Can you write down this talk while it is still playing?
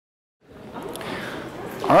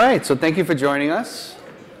All right, so thank you for joining us.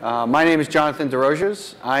 My name is Jonathan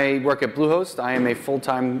DeRosiers. I work at Bluehost. I am a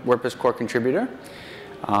full-time WordPress core contributor.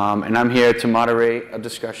 And I'm here to moderate a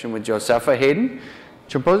discussion with Josepha. Haden.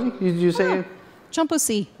 Chomposy, did you say it?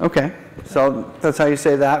 Chomposy. Okay, so that's how you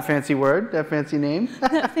say that fancy word, that fancy name.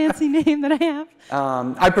 That fancy name that I have.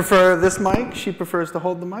 I prefer this mic. She prefers to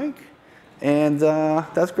hold the mic. And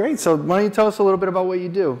that's great. So why don't you tell us a little bit about what you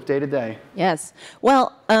do day to day? Yes.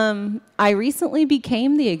 Well, I recently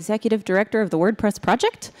became the Executive Director of the WordPress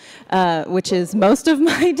project, which is most of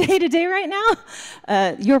my day to day right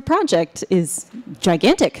now. Your project is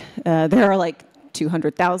gigantic. There are like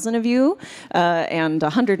 200,000 of you and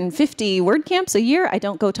 150 WordCamps a year. I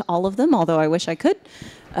don't go to all of them, although I wish I could.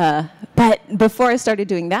 But before I started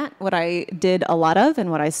doing that, what I did a lot of and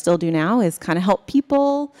what I still do now is kind of help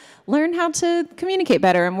people learn how to communicate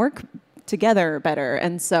better and work together better.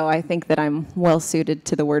 And so I think that I'm well suited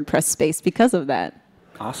to the WordPress space because of that.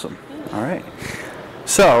 Awesome. All right.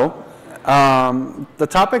 So the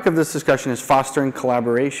topic of this discussion is fostering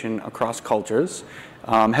collaboration across cultures.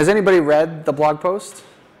 Has anybody read the blog post?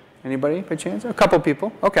 Anybody by chance? A couple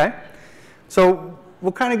people. Okay. So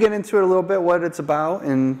we'll kind of get into it a little bit, what it's about,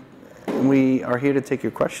 and we are here to take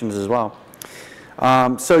your questions as well.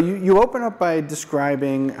 So you open up by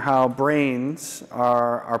describing how brains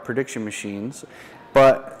are prediction machines,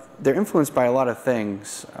 but they're influenced by a lot of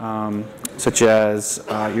things, such as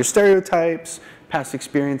your stereotypes, past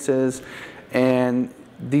experiences, and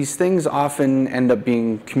these things often end up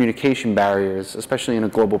being communication barriers, especially in a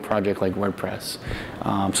global project like WordPress.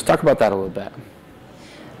 So talk about that a little bit.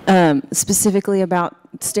 Specifically about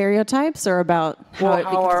stereotypes or about how it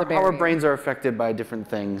becomes a barrier? How our brains are affected by different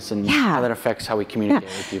things and how that affects how we communicate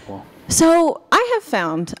with people. So I have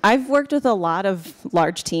found, I've worked with a lot of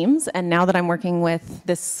large teams, and now that I'm working with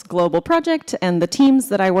this global project and the teams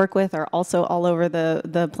that I work with are also all over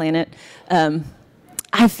the planet,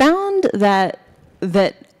 I found that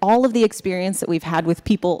all of the experience that we've had with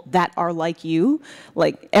people that are like you,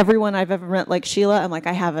 like everyone I've ever met, like Sheila, I'm like,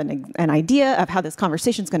 I have an idea of how this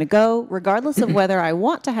conversation's going to go, regardless of whether I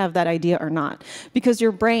want to have that idea or not. Because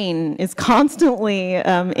your brain is constantly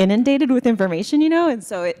inundated with information, you know, and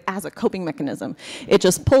so it, as a coping mechanism, it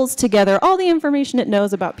just pulls together all the information it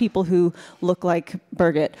knows about people who look like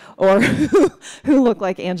Birgit or who look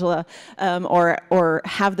like Angela or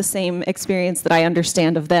have the same experience that I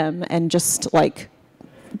understand of them, and just like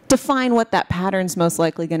define what that pattern's most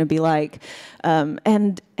likely going to be like.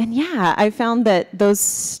 And yeah, I found that those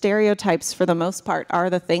stereotypes, for the most part, are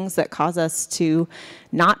the things that cause us to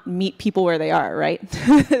not meet people where they are, right?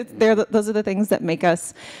 Those are the things that make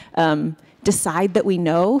us decide that we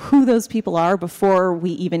know who those people are before we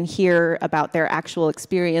even hear about their actual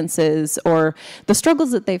experiences or the struggles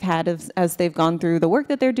that they've had as they've gone through the work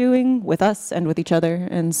that they're doing with us and with each other.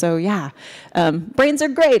 And so, yeah, brains are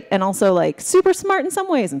great and also like super smart in some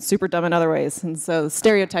ways and super dumb in other ways. And so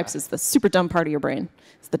stereotypes is the super dumb part of your brain.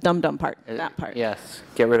 It's the dumb part, that part. Yes,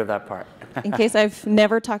 get rid of that part. In case I've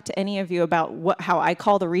never talked to any of you about how I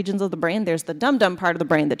call the regions of the brain, there's the dumb part of the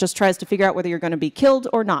brain that just tries to figure out whether you're going to be killed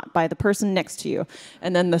or not by the person next to you.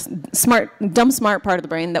 And then the dumb smart part of the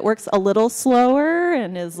brain that works a little slower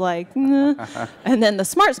and is like, nah. And then the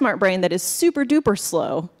smart brain that is super duper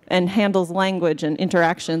slow and handles language and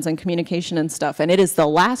interactions and communication and stuff. And it is the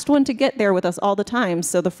last one to get there with us all the time.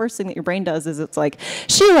 So the first thing that your brain does is it's like,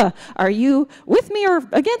 Sheila, are you with me or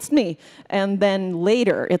against me? And then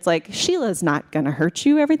later, it's like, Sheila's not going to hurt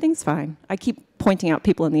you. Everything's fine. I keep pointing out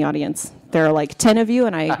people in the audience. There are like 10 of you,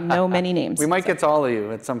 and I know many names. We might get to all of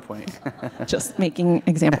you at some point. Just making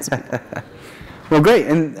examples of people. Well, great.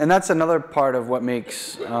 And that's another part of what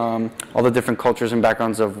makes all the different cultures and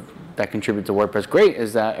backgrounds that contribute to WordPress great,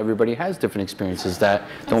 is that everybody has different experiences that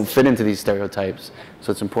don't fit into these stereotypes.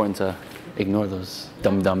 So it's important to ignore those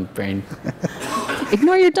dumb brain.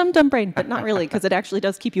 Ignore your dumb brain, but not really, because it actually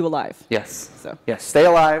does keep you alive. Yes. So. Yes, stay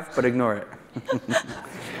alive, but ignore it.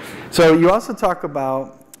 So you also talk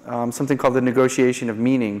about something called the negotiation of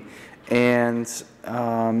meaning. And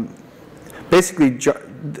basically,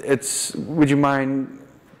 would you mind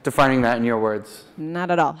defining that in your words? Not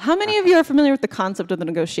at all. How many of you are familiar with the concept of the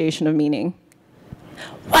negotiation of meaning?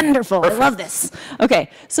 Wonderful. Perfect. I love this. Okay,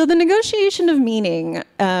 so the negotiation of meaning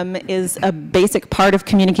is a basic part of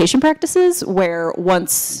communication practices where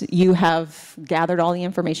once you have gathered all the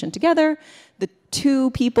information together, the two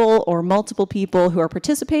people or multiple people who are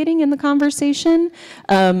participating in the conversation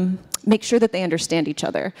make sure that they understand each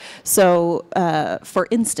other. So, for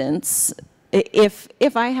instance,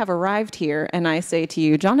 if I have arrived here and I say to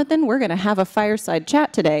you, Jonathan, we're going to have a fireside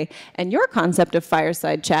chat today, and your concept of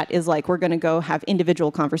fireside chat is like we're going to go have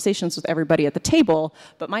individual conversations with everybody at the table,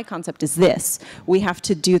 but my concept is this. We have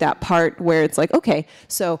to do that part where it's like, okay,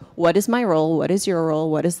 so what is my role? What is your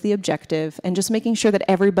role? What is the objective? And just making sure that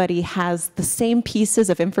everybody has the same pieces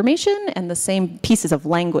of information and the same pieces of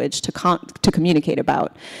language to communicate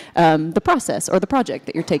about the process or the project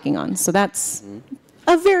that you're taking on. So that's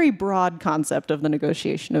a very broad concept of the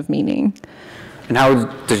negotiation of meaning. And how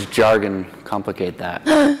does jargon complicate that?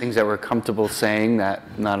 Things that we're comfortable saying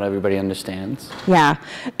that not everybody understands? Yeah.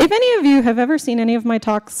 If any of you have ever seen any of my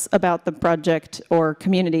talks about the project or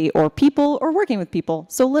community or people or working with people,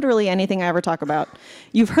 so literally anything I ever talk about,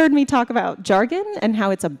 you've heard me talk about jargon and how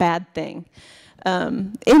it's a bad thing.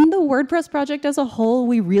 In the WordPress project as a whole,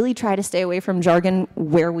 we really try to stay away from jargon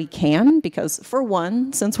where we can, because for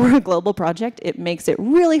one, since we're a global project, it makes it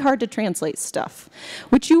really hard to translate stuff,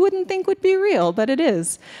 which you wouldn't think would be real, but it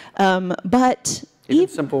is. But even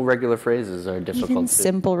simple regular phrases are difficult. Even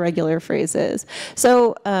simple regular phrases.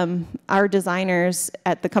 So our designers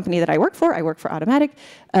at the company that I work for Automatic,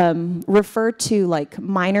 refer to like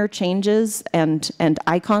minor changes and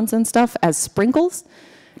icons and stuff as sprinkles.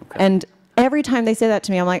 Okay. And every time they say that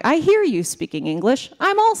to me, I'm like, I hear you speaking English.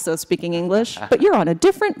 I'm also speaking English, but you're on a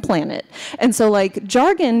different planet. And so like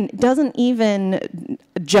jargon doesn't even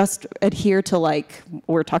just adhere to like,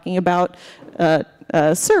 we're talking about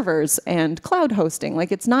servers and cloud hosting.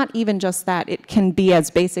 Like it's not even just that. It can be as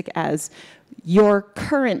basic as your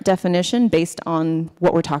current definition based on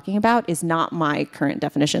what we're talking about is not my current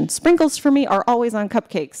definition. Sprinkles for me are always on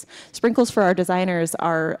cupcakes. Sprinkles for our designers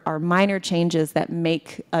are minor changes that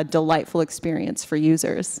make a delightful experience for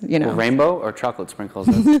users. You know, well, rainbow or chocolate sprinkles?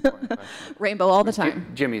 That's important. Rainbow all the time.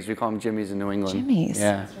 Jimmies, we call them Jimmies in New England. Jimmies.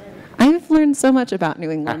 Yeah. I've learned so much about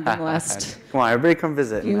New England in the last come on, everybody come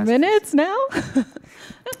visit. few minutes now.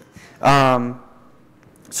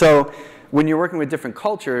 So when you're working with different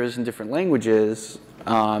cultures and different languages,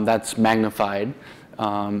 that's magnified.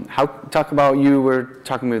 Talk about, you were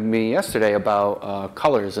talking with me yesterday about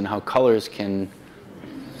colors and how colors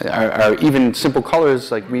are even simple colors,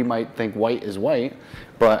 like we might think white is white,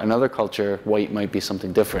 but another culture, white might be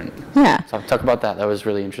something different. Yeah. So talk about that. That was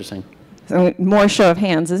really interesting. So more show of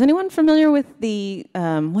hands. Is anyone familiar with the,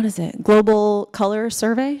 what is it, Global Color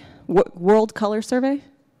Survey? World Color Survey?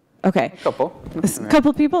 Okay. A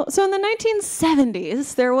couple people. So in the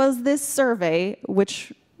 1970s, there was this survey,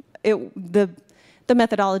 which the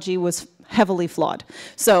methodology was heavily flawed.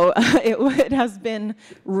 So it has been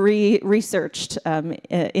researched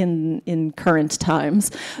in current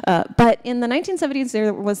times. But in the 1970s,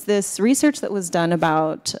 there was this research that was done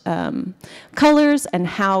about colors and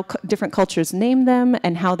how different cultures name them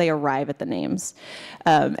and how they arrive at the names.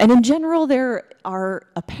 And in general, there are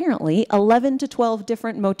apparently 11 to 12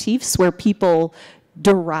 different motifs where people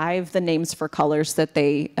derive the names for colors that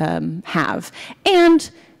they have. And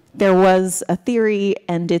there was a theory,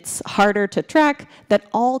 and it's harder to track, that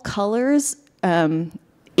all colors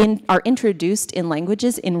are introduced in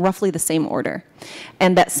languages in roughly the same order,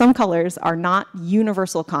 and that some colors are not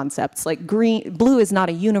universal concepts. Like blue is not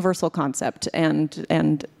a universal concept,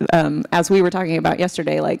 and as we were talking about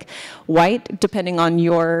yesterday, like white, depending on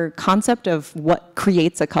your concept of what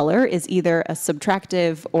creates a color, is either a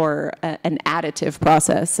subtractive or an additive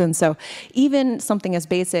process. And so even something as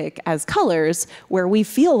basic as colors, where we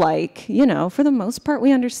feel like, you know, for the most part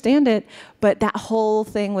we understand it, but that whole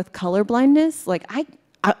thing with color blindness, like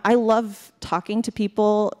I love talking to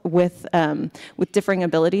people with differing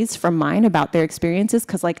abilities from mine about their experiences,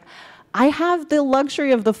 because like I have the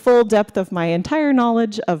luxury of the full depth of my entire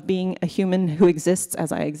knowledge of being a human who exists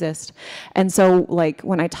as I exist. And so like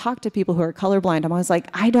when I talk to people who are colorblind, I'm always like,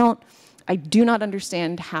 I do not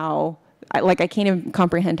understand how, I can't even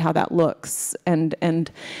comprehend how that looks. And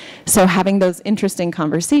so having those interesting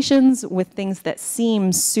conversations with things that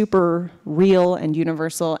seem super real and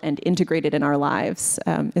universal and integrated in our lives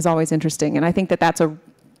is always interesting. And I think that that's a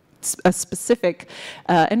specific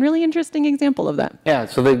and really interesting example of that. Yeah,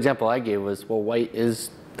 so the example I gave was, well, white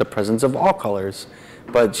is the presence of all colors.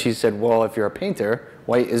 But she said, well, if you're a painter,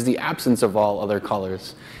 white is the absence of all other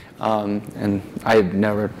colors. And I had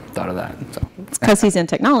never thought of that. So. It's because he's in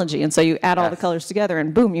technology, and so you add all the colors together,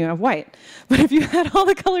 and boom, you have white. But if you add all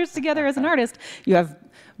the colors together as an artist, you have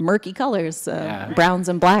murky colors, browns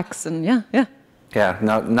and blacks, and yeah. Yeah,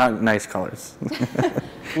 not nice colors.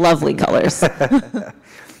 Lovely colors.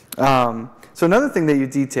 So another thing that you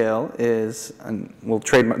detail is, and we'll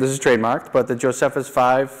trademark. This is trademarked, but the Josepha's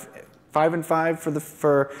 5 and 5 for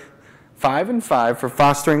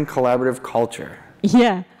fostering collaborative culture.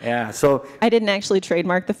 Yeah. Yeah, so I didn't actually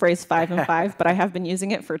trademark the phrase 5 and 5, but I have been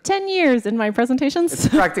using it for 10 years in my presentations. it's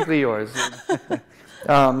practically yours.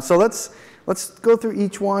 So let's go through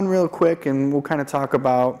each one real quick, and we'll kind of talk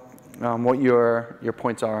about what your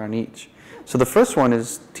points are on each. So the first one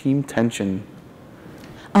is team tension.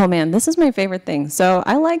 Oh man, this is my favorite thing. So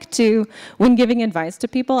I like to, when giving advice to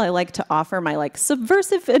people, I like to offer my like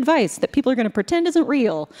subversive advice that people are going to pretend isn't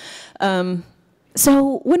real.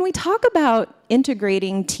 So when we talk about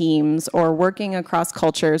integrating teams or working across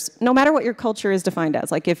cultures, no matter what your culture is defined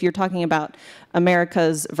as, like if you're talking about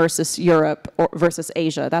Americas versus Europe or versus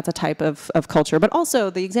Asia, that's a type of culture. But also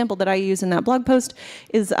the example that I use in that blog post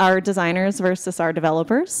is our designers versus our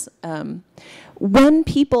developers. When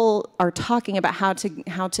people are talking about how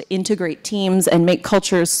to integrate teams and make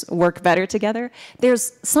cultures work better together,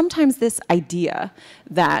 there's sometimes this idea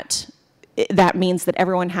that means that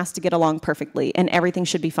everyone has to get along perfectly and everything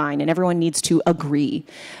should be fine and everyone needs to agree.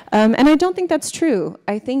 And I don't think that's true.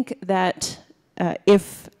 I think that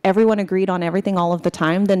if everyone agreed on everything all of the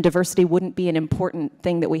time, then diversity wouldn't be an important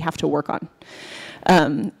thing that we have to work on.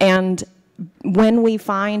 And when we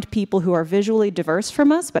find people who are visually diverse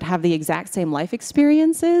from us but have the exact same life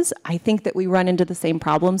experiences, I think that we run into the same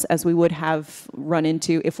problems as we would have run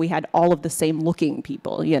into if we had all of the same looking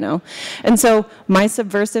people, you know? And so my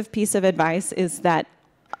subversive piece of advice is that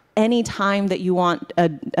any time that you want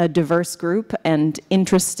a diverse group and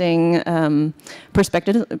interesting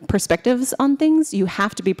perspectives on things, you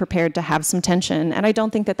have to be prepared to have some tension. And I don't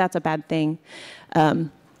think that that's a bad thing.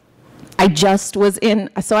 I just was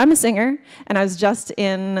so I'm a singer, and I was just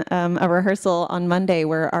in a rehearsal on Monday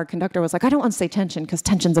where our conductor was like, I don't want to say tension because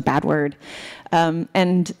tension's a bad word.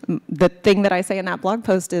 And the thing that I say in that blog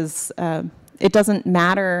post is it doesn't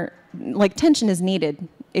matter, like tension is needed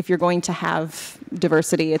if you're going to have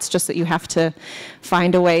diversity. It's just that you have to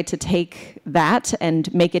find a way to take that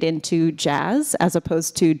and make it into jazz as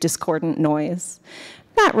opposed to discordant noise.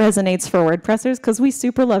 That resonates for WordPressers because we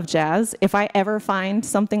super love jazz. If I ever find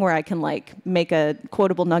something where I can like make a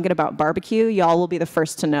quotable nugget about barbecue, y'all will be the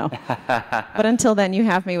first to know. But until then, you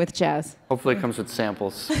have me with jazz. Hopefully it comes with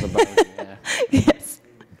samples. For the barbecue, yeah. Yes.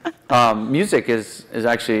 Music is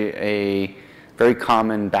actually a very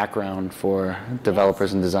common background for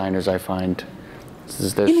developers and designers, I find.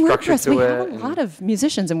 There's in structure WordPress, to we it. have a lot of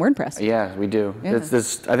musicians in WordPress. Yeah, we do. Yeah. I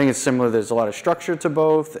think it's similar. There's a lot of structure to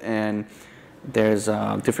both, and there's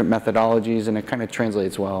different methodologies, and it kind of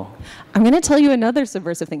translates well. I'm going to tell you another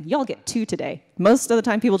subversive thing. Y'all get 2 today. Most of the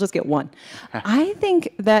time, people just get 1. I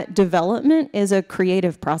think that development is a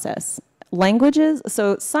creative process. Languages,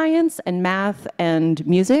 so science and math and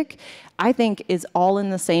music, I think is all in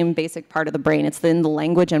the same basic part of the brain. It's in the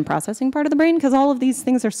language and processing part of the brain because all of these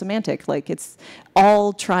things are semantic. Like it's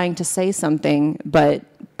all trying to say something, but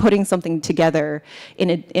putting something together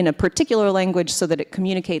in a particular language so that it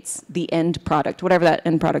communicates the end product, whatever that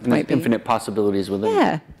end product might be. Infinite possibilities within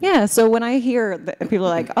it. Yeah. So when I hear that people are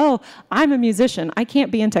like, oh, I'm a musician, I can't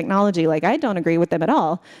be in technology, like I don't agree with them at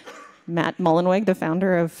all. Matt Mullenweg,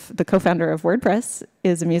 the co-founder of WordPress,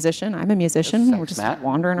 is a musician. I'm a musician. Yes, we're just Matt.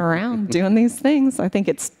 wandering around doing these things. I think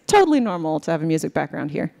it's totally normal to have a music background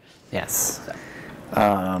here. Yes.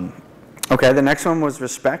 Okay, the next one was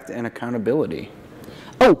respect and accountability.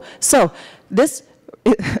 Oh, so this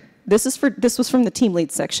was from the team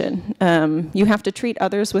lead section. You have to treat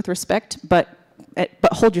others with respect, but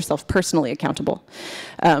hold yourself personally accountable.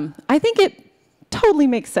 I think it totally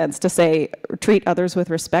makes sense to say treat others with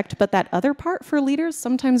respect, but that other part for leaders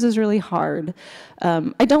sometimes is really hard.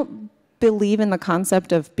 I don't believe in the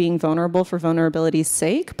concept of being vulnerable for vulnerability's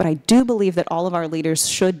sake, but I do believe that all of our leaders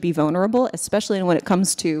should be vulnerable, especially when it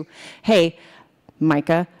comes to, hey,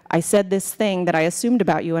 Micah, I said this thing that I assumed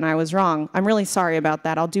about you and I was wrong. I'm really sorry about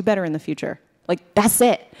that. I'll do better in the future. Like, that's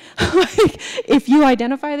it. Like, if you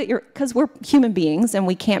identify that because we're human beings and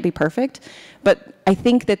we can't be perfect, but I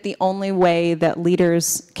think that the only way that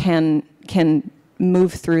leaders can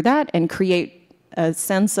move through that and create a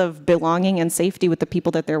sense of belonging and safety with the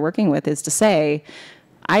people that they're working with is to say,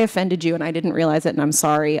 I offended you and I didn't realize it and I'm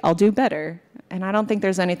sorry, I'll do better. And I don't think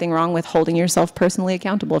there's anything wrong with holding yourself personally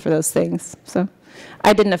accountable for those things. So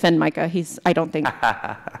I didn't offend Micah. I don't think.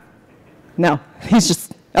 No, he's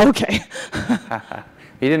just, okay.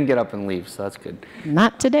 He didn't get up and leave, so that's good.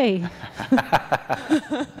 Not today.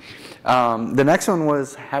 The next one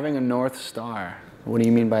was having a North Star. What do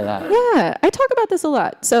you mean by that? Yeah, I talk about this a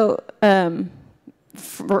lot. So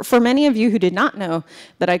for many of you who did not know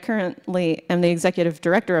that I currently am the executive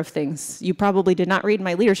director of things, you probably did not read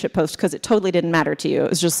my leadership post because it totally didn't matter to you. It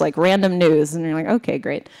was just like random news, and you're like, okay,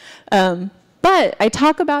 great. But I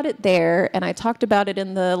talk about it there, and I talked about it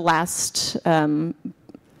in the last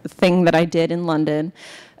thing that I did in London.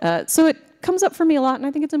 So it comes up for me a lot, and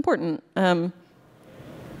I think it's important.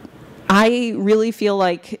 I really feel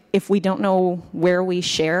like if we don't know where we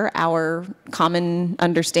share our common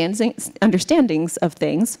understandings of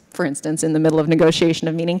things, for instance, in the middle of negotiation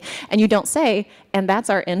of meeting, and you don't say, and that's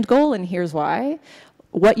our end goal, and here's why,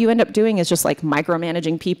 what you end up doing is just like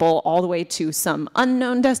micromanaging people all the way to some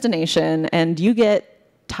unknown destination, and you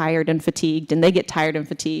get tired and fatigued, and they get tired and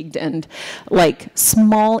fatigued, and like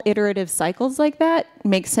small iterative cycles like that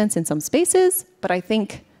make sense in some spaces, but I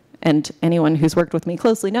think, and anyone who's worked with me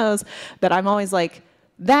closely knows that I'm always like,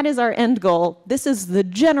 that is our end goal. This is the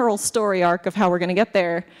general story arc of how we're going to get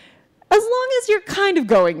there. As long as you're kind of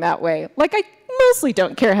going that way. Like, I mostly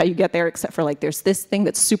don't care how you get there, except for like, there's this thing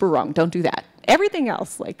that's super wrong. Don't do that. Everything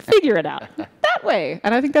else, like, figure it out that way.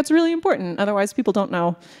 And I think that's really important. Otherwise, people don't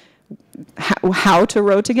know how to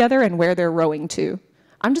row together and where they're rowing to.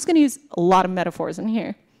 I'm just going to use a lot of metaphors in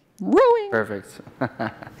here. Rowing. Perfect.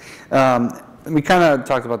 We kind of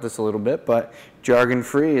talked about this a little bit, but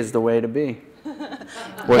jargon-free is the way to be.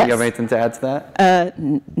 What, do you have anything to add to that?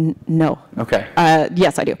 No. Okay.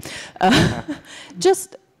 Yes, I do.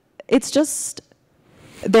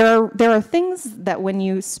 There are things that when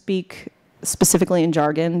you speak specifically in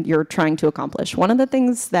jargon, you're trying to accomplish. One of the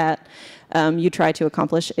things that you try to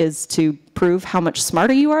accomplish is to prove how much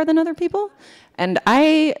smarter you are than other people. And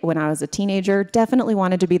I, when I was a teenager, definitely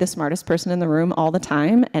wanted to be the smartest person in the room all the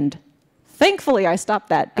time, and thankfully, I stopped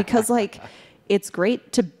that because, like, it's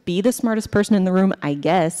great to be the smartest person in the room, I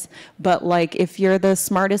guess, but, like, if you're the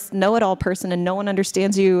smartest know-it-all person and no one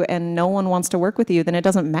understands you and no one wants to work with you, then it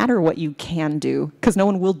doesn't matter what you can do because no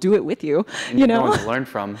one will do it with you, you know? No one to learn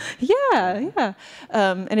from. Yeah.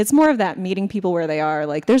 And it's more of that meeting people where they are.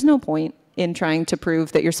 Like, there's no point in trying to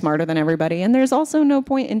prove that you're smarter than everybody. And there's also no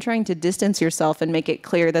point in trying to distance yourself and make it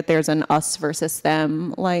clear that there's an us versus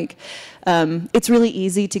them. Like, it's really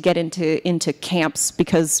easy to get into camps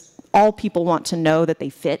because all people want to know that they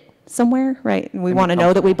fit somewhere, right? And we want to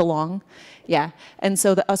know that we belong. Yeah. And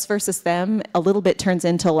so the us versus them a little bit turns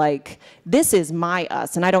into like, this is my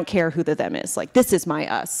us, and I don't care who the them is. Like, this is my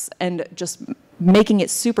us. And just making it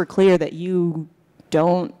super clear that you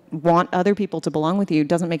don't want other people to belong with you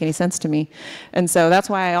doesn't make any sense to me. And so that's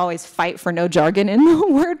why I always fight for no jargon in the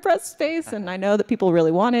WordPress space, and I know that people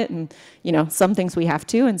really want it, and you know, some things we have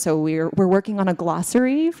to, and so we're working on a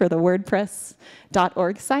glossary for the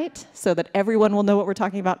WordPress.org site so that everyone will know what we're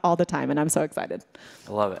talking about all the time, and I'm so excited.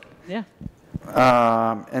 I love it. Yeah.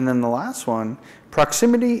 And then the last one,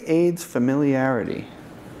 proximity aids familiarity.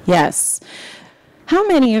 Yes. How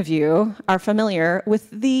many of you are familiar with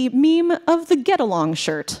the meme of the get-along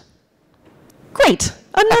shirt? Great.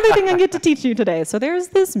 Another thing I get to teach you today. So there's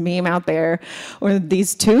this meme out there where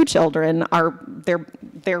these two children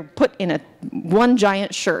they're put in one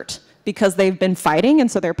giant shirt because they've been fighting, and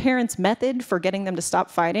so their parents' method for getting them to stop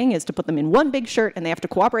fighting is to put them in one big shirt, and they have to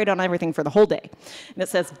cooperate on everything for the whole day. And it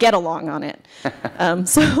says "get along" on it.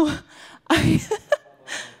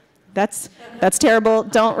 That's terrible.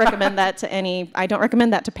 Don't recommend that to I don't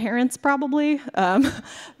recommend that to parents, probably.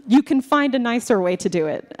 You can find a nicer way to do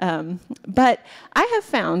it. But I have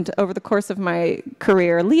found over the course of my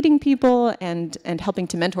career leading people and helping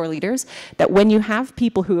to mentor leaders that when you have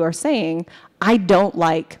people who are saying, I don't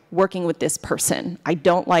like working with this person, I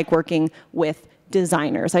don't like working with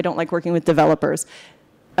designers, I don't like working with developers,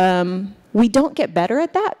 we don't get better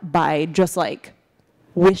at that by just like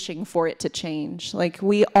wishing for it to change. Like,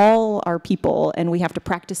 we all are people and we have to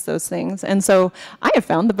practice those things. And so I have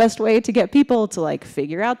found the best way to get people to like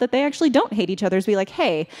figure out that they actually don't hate each other is be like,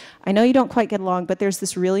 hey, I know you don't quite get along, but there's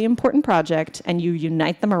this really important project, and you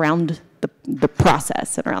unite them around the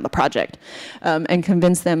process and around the project, and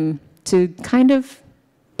convince them to kind of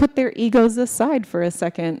put their egos aside for a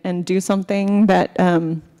second and do something that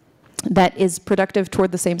that is productive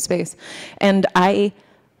toward the same space. And I,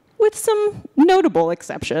 with some notable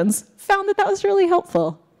exceptions, found that was really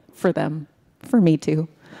helpful for them, for me too.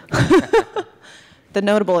 The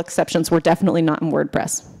notable exceptions were definitely not in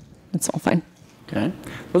WordPress. It's all fine. Okay.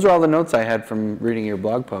 Those are all the notes I had from reading your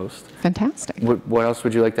blog post. Fantastic. What else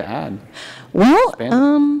would you like to add?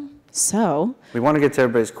 Well, so we want to get to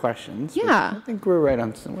everybody's questions. Yeah. I think we're right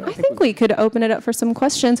on. I think we could open it up for some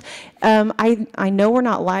questions. I know we're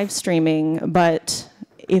not live streaming, but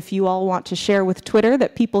if you all want to share with Twitter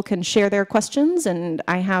that people can share their questions, and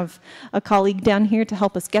I have a colleague down here to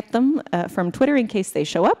help us get them from Twitter in case they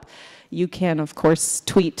show up. You can, of course,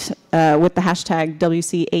 tweet with the hashtag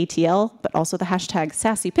WCATL, but also the hashtag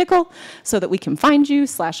SassyPickle, so that we can find you,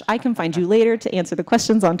 / I can find you later to answer the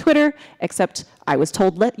questions on Twitter, except I was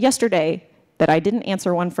told yesterday that I didn't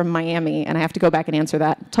answer one from Miami, and I have to go back and answer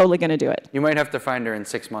that. Totally going to do it. You might have to find her in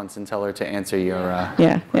 6 months and tell her to answer your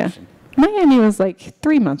question. Miami was like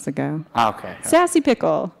 3 months ago. Okay. Sassy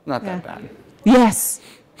Pickle. Not that bad. Yes.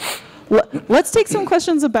 Let's take some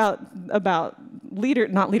questions about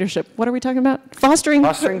not leadership. What are we talking about? Fostering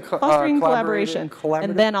collaboration.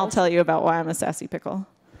 And then I'll tell you about why I'm a sassy pickle.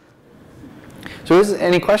 So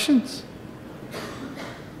any questions?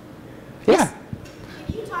 Yeah.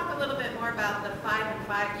 Can you talk a little bit more about the 5 and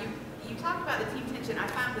 5? You talked about the team tension. I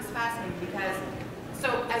found this fascinating because,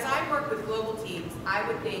 so as I work with global teams, I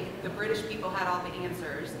would think the British people had all the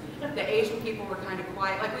answers. The Asian people were kind of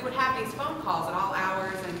quiet. Like we would have these phone calls at all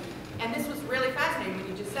hours, and this was really fascinating when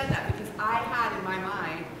you just said that, because I had in my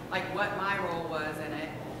mind like what my role was in it,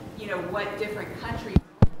 you know, what different countries,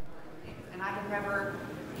 and I had never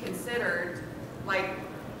considered like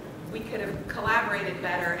we could have collaborated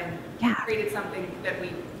better and created something that we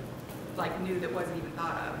like knew that wasn't even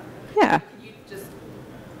thought of. Yeah.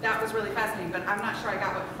 That was really fascinating, but I'm not sure I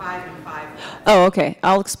got what 5 and 5 was. Oh, okay.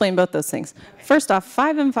 I'll explain both those things. Okay. First off,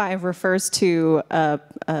 5 and 5 refers to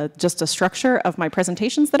just a structure of my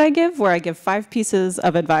presentations that I give, where I give 5 pieces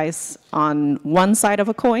of advice on one side of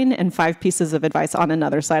a coin and 5 pieces of advice on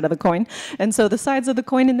another side of the coin. And so the sides of the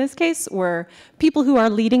coin in this case were people who are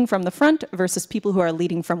leading from the front versus people who are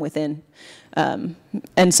leading from within. And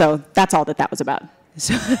so that's all that was about.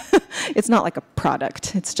 So it's not like a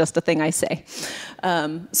product, it's just a thing I say.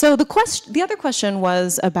 So the other question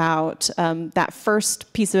was about that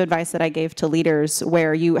first piece of advice that I gave to leaders,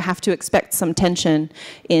 where you have to expect some tension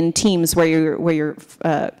in teams where you're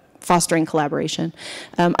fostering collaboration.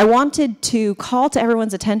 I wanted to call to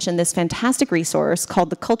everyone's attention this fantastic resource called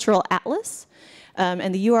the Cultural Atlas,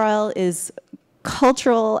 and the URL is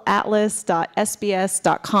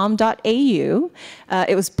culturalatlas.sbs.com.au.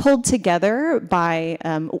 It was pulled together by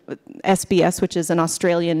SBS, which is an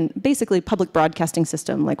Australian, basically public broadcasting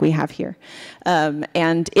system like we have here.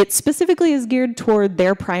 And it specifically is geared toward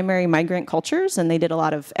their primary migrant cultures, and they did a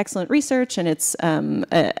lot of excellent research, and it's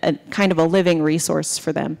a kind of a living resource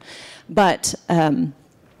for them. But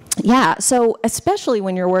yeah, so especially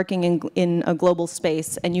when you're working in a global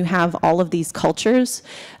space and you have all of these cultures,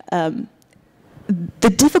 the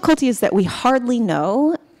difficulty is that we hardly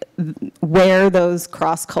know where those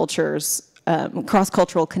cross-cultural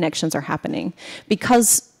connections are happening.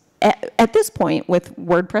 Because at this point, with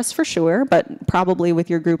WordPress for sure, but probably with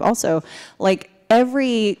your group also, like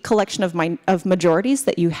every collection of majorities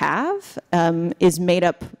that you have is made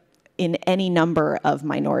up in any number of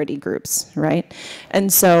minority groups, right?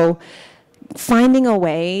 And so finding a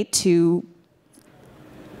way to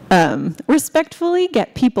respectfully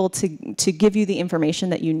get people to give you the information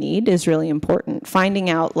that you need is really important. Finding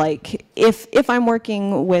out, like, if I'm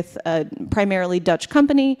working with a primarily Dutch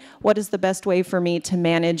company, what is the best way for me to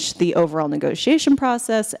manage the overall negotiation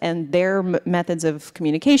process and their methods of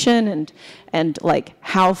communication, and like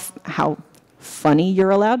how funny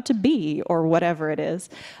you're allowed to be, or whatever it is,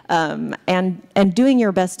 and doing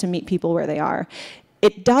your best to meet people where they are.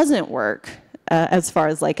 It doesn't work as far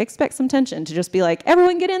as like expect some tension to just be like,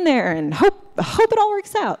 everyone get in there and hope it all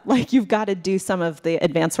works out. Like, you've got to do some of the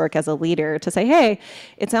advanced work as a leader to say, hey,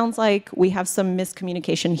 it sounds like we have some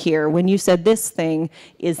miscommunication here. When you said this thing,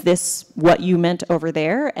 is this what you meant over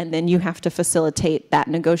there? And then you have to facilitate that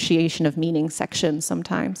negotiation of meaning section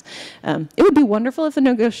sometimes. It would be wonderful if the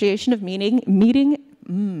negotiation of meaning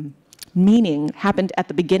happened at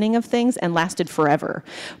the beginning of things and lasted forever,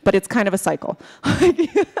 but it's kind of a cycle.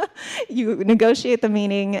 You negotiate the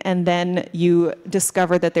meaning, and then you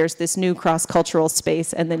discover that there's this new cross-cultural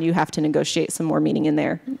space, and then you have to negotiate some more meaning in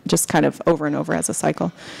there, just kind of over and over as a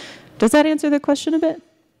cycle. Does that answer the question a bit?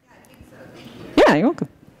 Yeah, I think so. Thank you. Yeah, you're welcome.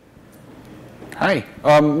 Hi.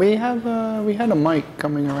 We had a mic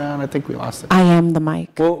coming around. I think we lost it. I am the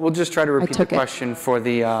mic. We'll just try to repeat the question for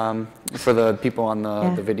the people on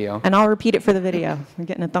the video. And I'll repeat it for the video. We're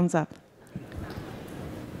getting a thumbs up.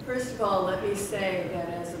 First of all, let me say that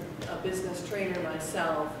as a business trainer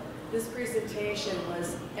myself, this presentation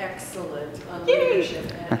was excellent on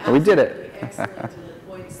leadership, and we did it. Excellent in the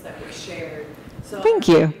points that were shared. So Thank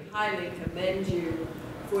you. I highly commend you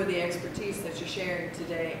for the expertise that you're sharing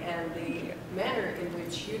today and the manner in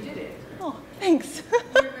which you did it. Oh, thanks.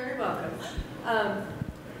 You're very welcome.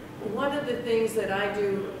 One of the things that I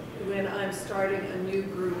do when I'm starting a new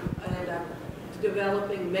group and I'm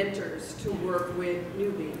developing mentors to work with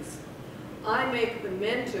newbies. I make the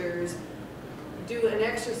mentors do an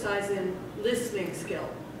exercise in listening skill.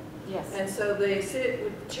 Yes. And so they sit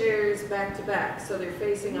with chairs back to back, so they're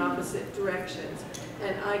facing opposite directions.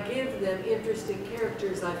 And I give them interesting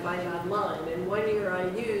characters I find online. And one year I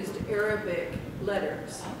used Arabic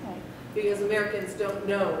letters, because Americans don't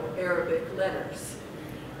know Arabic letters.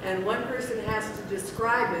 And one person has to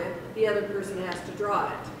describe it, the other person has to draw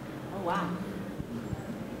it. Oh, wow.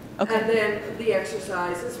 Okay. And then the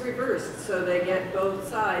exercise is reversed, so they get both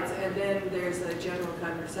sides, and then there's a general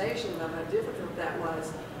conversation about how difficult that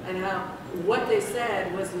was, and how what they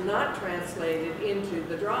said was not translated into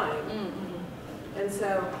the drawing. Mm-hmm. And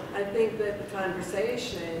so I think that the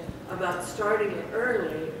conversation about starting it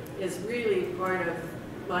early is really part of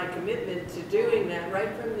my commitment to doing that right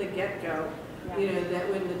from the get-go. Yeah. You know, that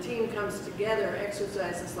when the team comes together,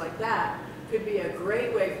 exercises like that could be a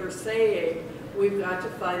great way for saying, we've got to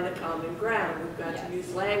find the common ground. We've got to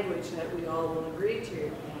use language that we all will agree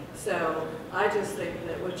to. So I just think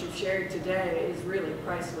that what you've shared today is really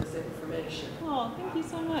priceless information. Oh, thank you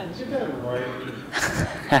so much. You did right.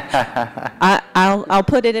 I'll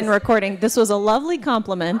put it in recording. This was a lovely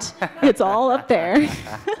compliment. It's all up there.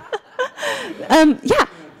 Yeah.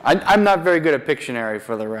 I'm not very good at Pictionary,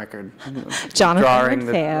 for the record. Jonathan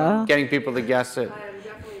would fail. Getting people to guess it. I am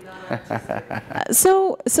definitely not artistic.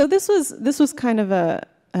 So this was kind of a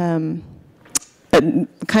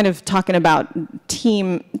kind of talking about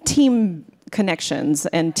team connections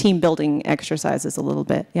and team building exercises a little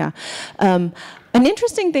bit. Yeah. An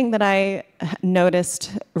interesting thing that I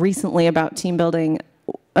noticed recently about team building.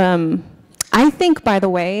 I think, by the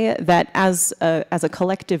way, that as a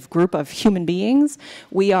collective group of human beings,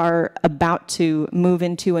 we are about to move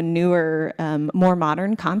into a newer, more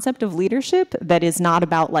modern concept of leadership that is not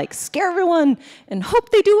about like scare everyone and hope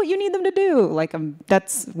they do what you need them to do. Like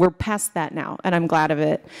we're past that now, and I'm glad of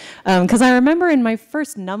it. Because I remember in my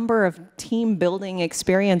first number of team building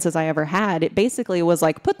experiences I ever had, it basically was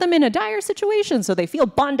like put them in a dire situation so they feel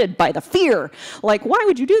bonded by the fear. Like, why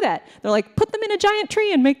would you do that? They're like, put them in a giant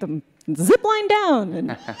tree and make them zip line down, and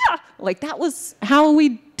yeah, like that was how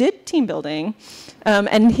we did team building.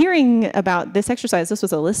 And hearing about this exercise, this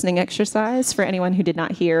was a listening exercise for anyone who did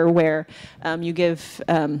not hear, where you give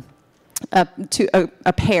to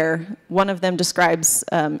a pair. One of them describes,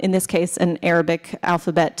 in this case, an Arabic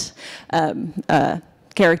alphabet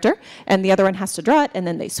character, and the other one has to draw it, and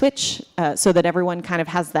then they switch so that everyone kind of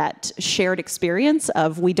has that shared experience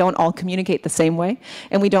of we don't all communicate the same way,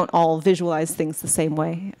 and we don't all visualize things the same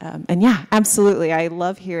way. And yeah, absolutely, I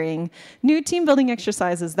love hearing new team building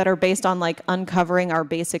exercises that are based on like uncovering our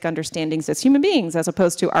basic understandings as human beings, as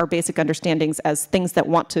opposed to our basic understandings as things that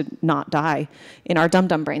want to not die in our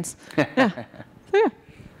dum-dum brains. Yeah. So yeah.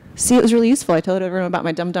 See, it was really useful. I told everyone about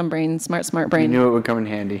my dum-dum brain, smart brain. You knew it would come in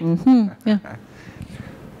handy. Mm-hmm. Yeah.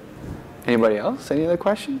 Anybody else? Any other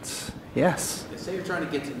questions? Yes. Say you're trying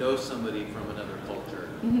to get to know somebody from another culture.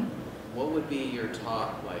 Mm-hmm. What would be your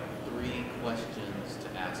top, like, 3 questions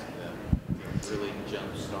to ask them to really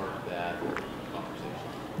jumpstart that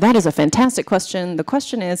conversation? That is a fantastic question. The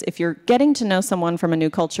question is, if you're getting to know someone from a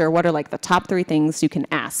new culture, what are like the top 3 things you can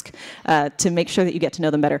ask to make sure that you get to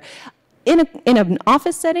know them better? In an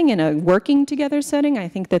office setting, in a working together setting, I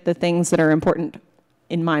think that the things that are important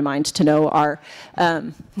in my mind to know are,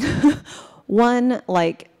 one,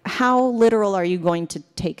 like, how literal are you going to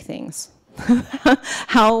take things?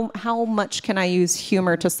 How much can I use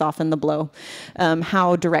humor to soften the blow?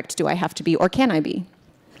 How direct do I have to be, or can I be?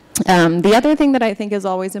 The other thing that I think is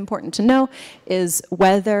always important to know is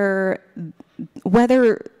whether what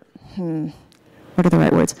are the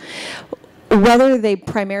right words? Whether they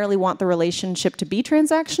primarily want the relationship to be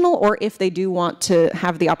transactional, or if they do want to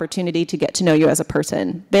have the opportunity to get to know you as a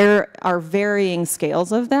person. There are varying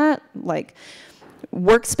scales of that. Like,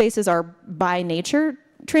 workspaces are by nature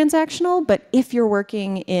transactional, but if you're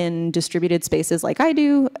working in distributed spaces like I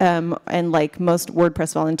do, and like most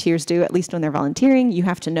WordPress volunteers do, at least when they're volunteering, you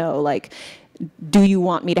have to know, like, do you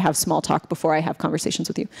want me to have small talk before I have conversations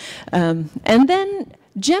with you? And then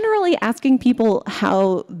generally asking people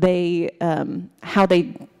how they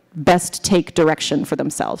best take direction for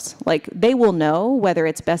themselves. Like, they will know whether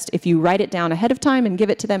it's best if you write it down ahead of time and give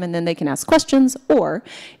it to them and then they can ask questions, or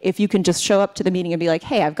if you can just show up to the meeting and be like,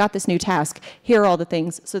 hey, I've got this new task, here are all the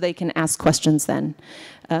things, so they can ask questions then.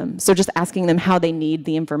 So just asking them how they need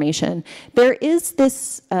the information. There is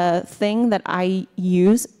this thing that I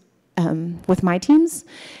use with my teams.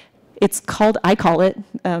 It's called, I call it,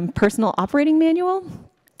 personal operating manual.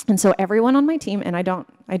 And so everyone on my team, and I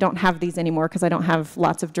don't have these anymore because I don't have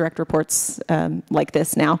lots of direct reports like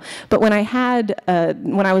this now. But when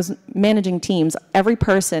I was managing teams, every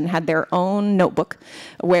person had their own notebook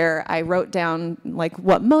where I wrote down like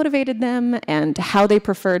what motivated them and how they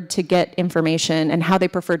preferred to get information and how they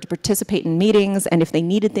preferred to participate in meetings and if they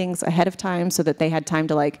needed things ahead of time so that they had time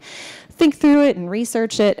to like think through it and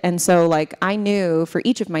research it. And so like I knew for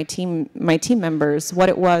each of my team members what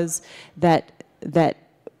it was that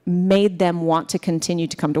made them want to continue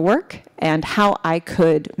to come to work and how I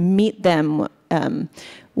could meet them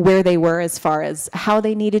where they were as far as how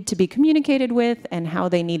they needed to be communicated with and how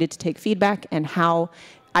they needed to take feedback and how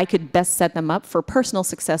I could best set them up for personal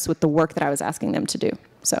success with the work that I was asking them to do.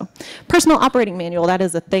 So personal operating manual, that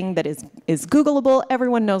is a thing that is Googleable.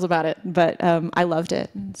 Everyone knows about it, but I loved it.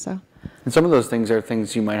 So. And some of those things are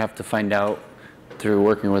things you might have to find out through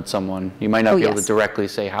working with someone. You might not be able to directly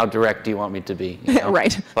say, how direct do you want me to be? You know?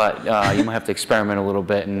 Right. But you might have to experiment a little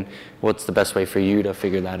bit and what's the best way for you to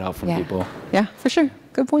figure that out from people. Yeah, for sure.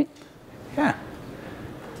 Good point. Yeah.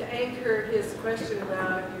 To anchor his question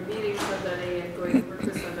about you meeting somebody and going to work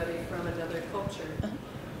with somebody from another culture,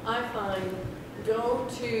 I find go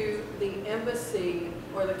to the embassy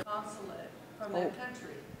or the consulate from that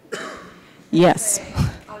country. Yes. Say,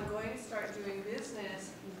 I'm going to start doing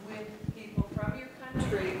business with people from your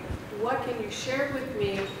country. What can you share with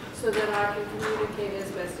me so that I can communicate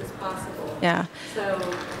as best as possible? Yeah. So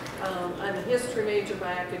I'm a history major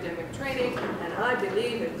by academic training, and I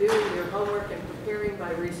believe in doing your homework and preparing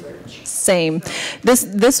by research. Same.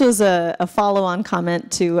 This was a follow-on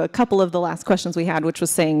comment to a couple of the last questions we had, which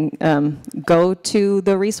was saying go to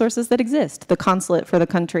the resources that exist, the consulate for the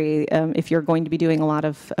country, if you're going to be doing a lot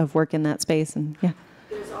of work in that space. And yeah.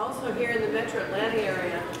 There's also here in the Metro Atlanta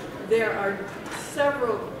area, there are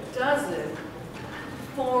several dozen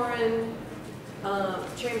foreign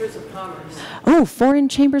chambers of commerce. Oh, foreign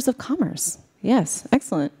chambers of commerce. Yes,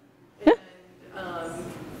 excellent. Yeah. And,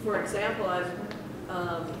 for example,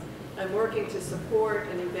 I'm working to support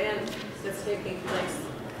an event that's taking place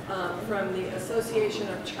from the Association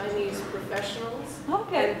of Chinese Professionals.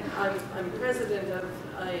 Okay. And I'm president of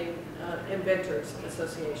a inventors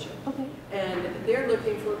association. Okay. And they're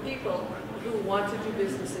looking for people who want to do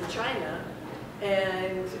business in China.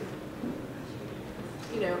 And,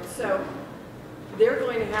 so they're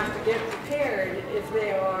going to have to get prepared if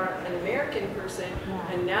they are an American person,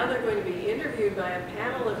 and now they're going to be interviewed by a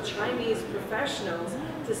panel of Chinese professionals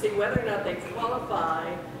to see whether or not they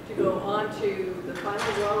qualify to go on to the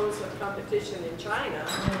final rows of competition in China.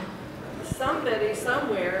 Somebody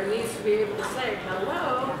somewhere needs to be able to say,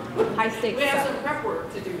 hello, high stakes. We have some prep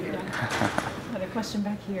work to do here. Had a question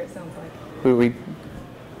back here, it sounds like.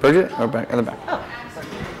 Bridget, or back in the back? Oh.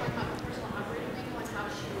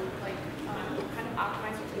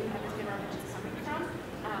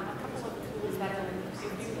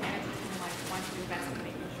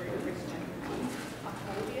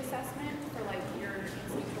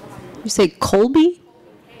 You say Kolbe?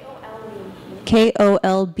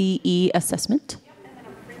 K-O-L-B-E assessment? Yep, and then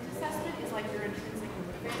a print assessment is like your intrinsic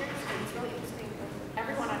motivators. So it's really interesting.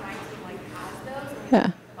 Everyone on my team has those. And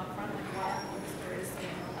Yeah. upfront, what Mr. is saying,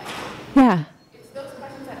 Yeah. it's those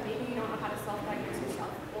questions that maybe you don't know how to self-diagnose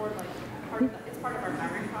yourself, or it's part of our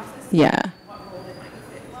hiring process. Yeah. What role they might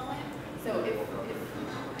fit well in. So if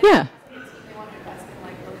Yeah. they want to invest in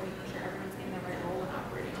really making sure everyone's in the right role and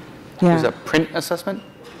operating. Yeah. Was that print assessment?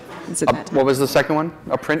 Is it that? What was the second one?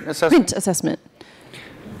 A print assessment? Print assessment.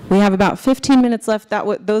 We have about 15 minutes left. That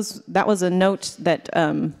was a note that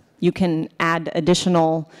you can add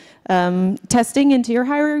additional testing into your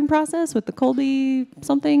hiring process with the Kolbe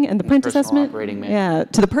something and the print Personal assessment. operating manual. Yeah,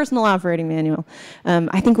 to the personal operating manual.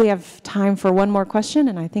 I think we have time for one more question,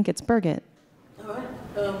 and I think it's Birgit. All right.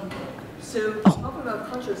 So talking about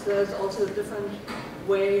cultures, there's also a different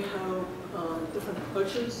way how different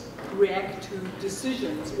cultures react to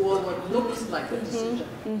decisions or what looks like a decision.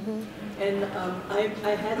 And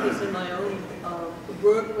I had this in my own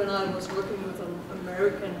work when I was working with an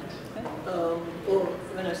American, or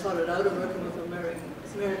when I started out working with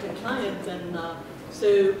American clients. And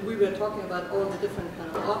so we were talking about all the different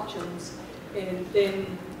kind of options. And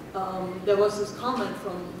then there was this comment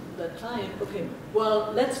from the client, okay,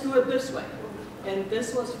 well, let's do it this way. And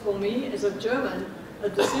this was, for me, as a German, a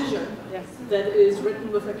decision that is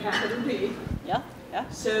written with a capital D. Yeah, yeah.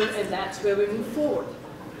 So, and that's where we move forward.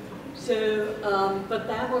 So, but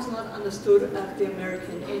that was not understood at the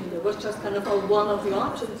American end. It was just kind of one of the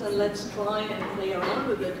options, and let's try and play around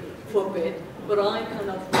with it for a bit. But I kind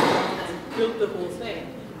of went on and built the whole thing.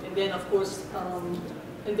 And then, of course,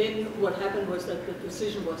 and then what happened was that the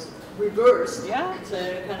decision was reversed. Yeah.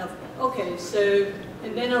 So kind of, okay, so,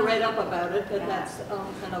 and then I read up about it, that that's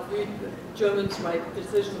kind of, Germans write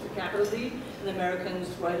decision with a capital D, and Americans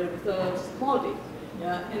write it with a small d.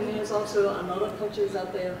 Yeah, and there's also another cultures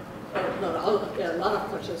out there, a lot of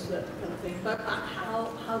cultures, that kind of thing. But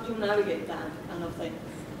how do you navigate that kind of thing?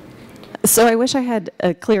 So I wish I had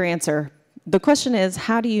a clear answer. The question is,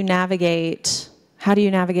 how do you navigate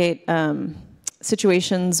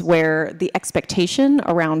situations where the expectation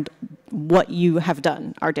around what you have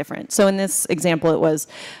done are different? So in this example, it was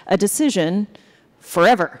a decision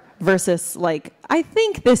forever versus like, I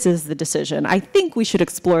think this is the decision. I think we should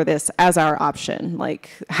explore this as our option, like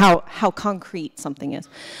how concrete something is.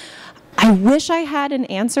 I wish I had an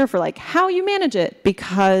answer for like how you manage it,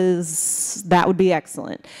 because that would be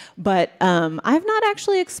excellent. But I've not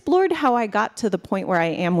actually explored how I got to the point where I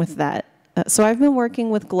am with that. So I've been working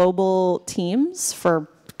with global teams for,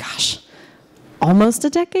 gosh, almost a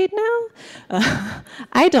decade now.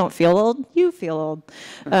 I don't feel old, you feel old.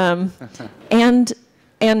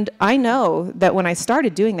 And I know that when I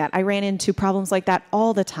started doing that, I ran into problems like that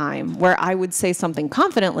all the time, where I would say something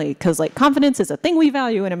confidently, because like confidence is a thing we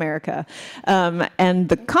value in America. And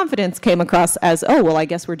the confidence came across as, oh, well, I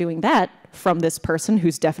guess we're doing that from this person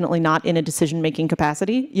who's definitely not in a decision-making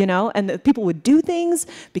capacity, you know? And that people would do things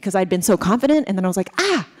because I'd been so confident, and then I was like,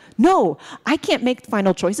 no, I can't make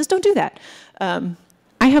final choices, don't do that.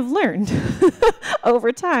 I have learned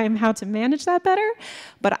over time how to manage that better,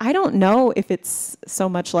 but I don't know if it's so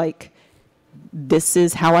much like this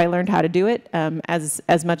is how I learned how to do it,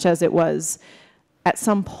 as much as it was at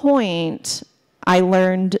some point I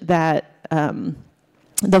learned that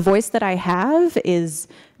the voice that I have is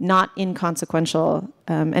not inconsequential,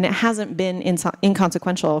 and it hasn't been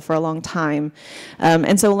inconsequential for a long time.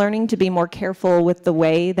 And so learning to be more careful with the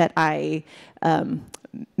way that I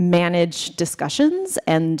manage discussions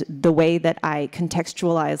and the way that I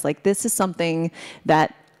contextualize, like this is something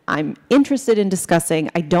that I'm interested in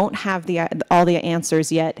discussing. I don't have all the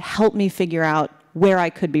answers yet. Help me figure out where I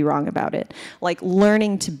could be wrong about it. Like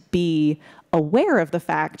learning to be aware of the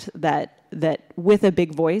fact that with a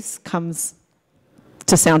big voice comes,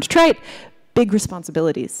 to sound trite, big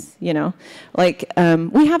responsibilities, you know? Like,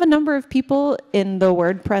 we have a number of people in the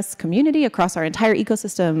WordPress community across our entire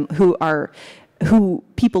ecosystem who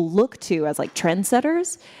people look to as like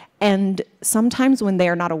trendsetters. And sometimes when they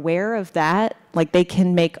are not aware of that, like they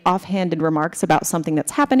can make offhanded remarks about something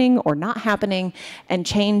that's happening or not happening and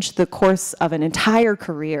change the course of an entire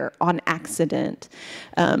career on accident.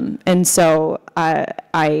 And so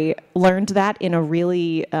I learned that in a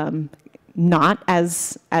really not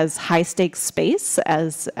as high stakes space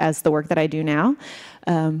as the work that I do now.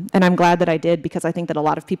 And I'm glad that I did, because I think that a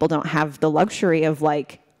lot of people don't have the luxury of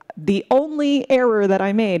like, the only error that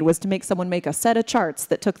I made was to make someone make a set of charts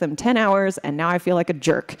that took them 10 hours, and now I feel like a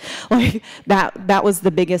jerk. Like that was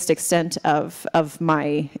the biggest extent of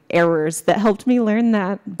my errors that helped me learn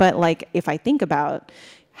that. But like, if I think about,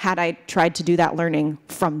 had I tried to do that learning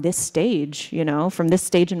from this stage, you know, from this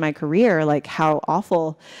stage in my career, like how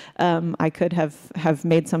awful I could have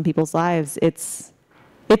made some people's lives. It's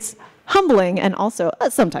humbling and also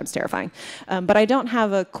sometimes terrifying. But I don't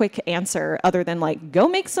have a quick answer other than like, go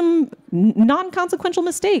make some non-consequential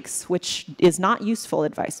mistakes, which is not useful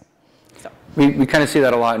advice. So. We kind of see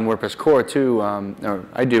that a lot in WordPress core too, or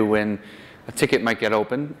I do, when a ticket might get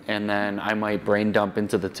open and then I might brain dump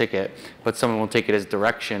into the ticket, but someone will take it as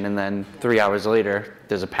direction, and then 3 hours later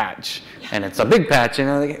there's a patch, and it's a big patch, and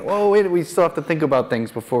I'm like, whoa, wait, we still have to think about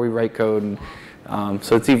things before we write code. And,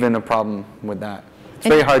 so it's even a problem with that. It's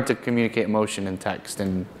very hard to communicate emotion in text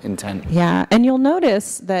and intent. Yeah, and you'll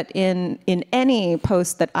notice that in any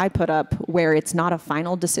post that I put up where it's not a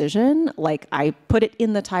final decision, like I put it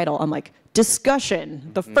in the title, I'm like, discussion,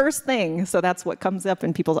 the first thing. So that's what comes up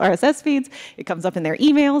in people's RSS feeds. It comes up in their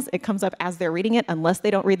emails. It comes up as they're reading it, unless they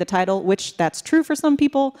don't read the title, which that's true for some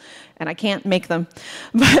people, and I can't make them.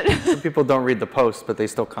 But some people don't read the post, but they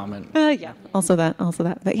still comment. Yeah, also that.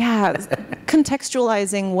 But yeah,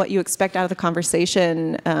 contextualizing what you expect out of the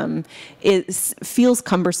conversation feels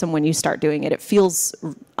cumbersome when you start doing it. It feels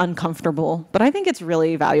uncomfortable, but I think it's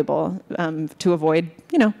really valuable to avoid,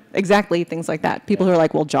 you know, exactly things like that. People who are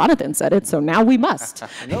like, well, Jonathan said it, so now we must.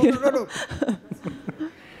 No.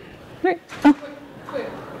 Right. Oh.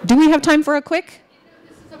 Do we have time for a quick?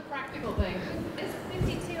 This is a practical thing. It's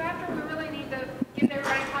 52 after. We really need to give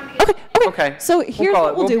everybody time to get. Okay. So here's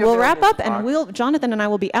what we'll do. We'll wrap up, and Jonathan and I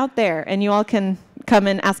will be out there, and you all can come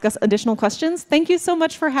and ask us additional questions. Thank you so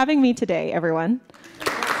much for having me today, everyone.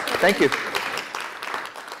 Thank you.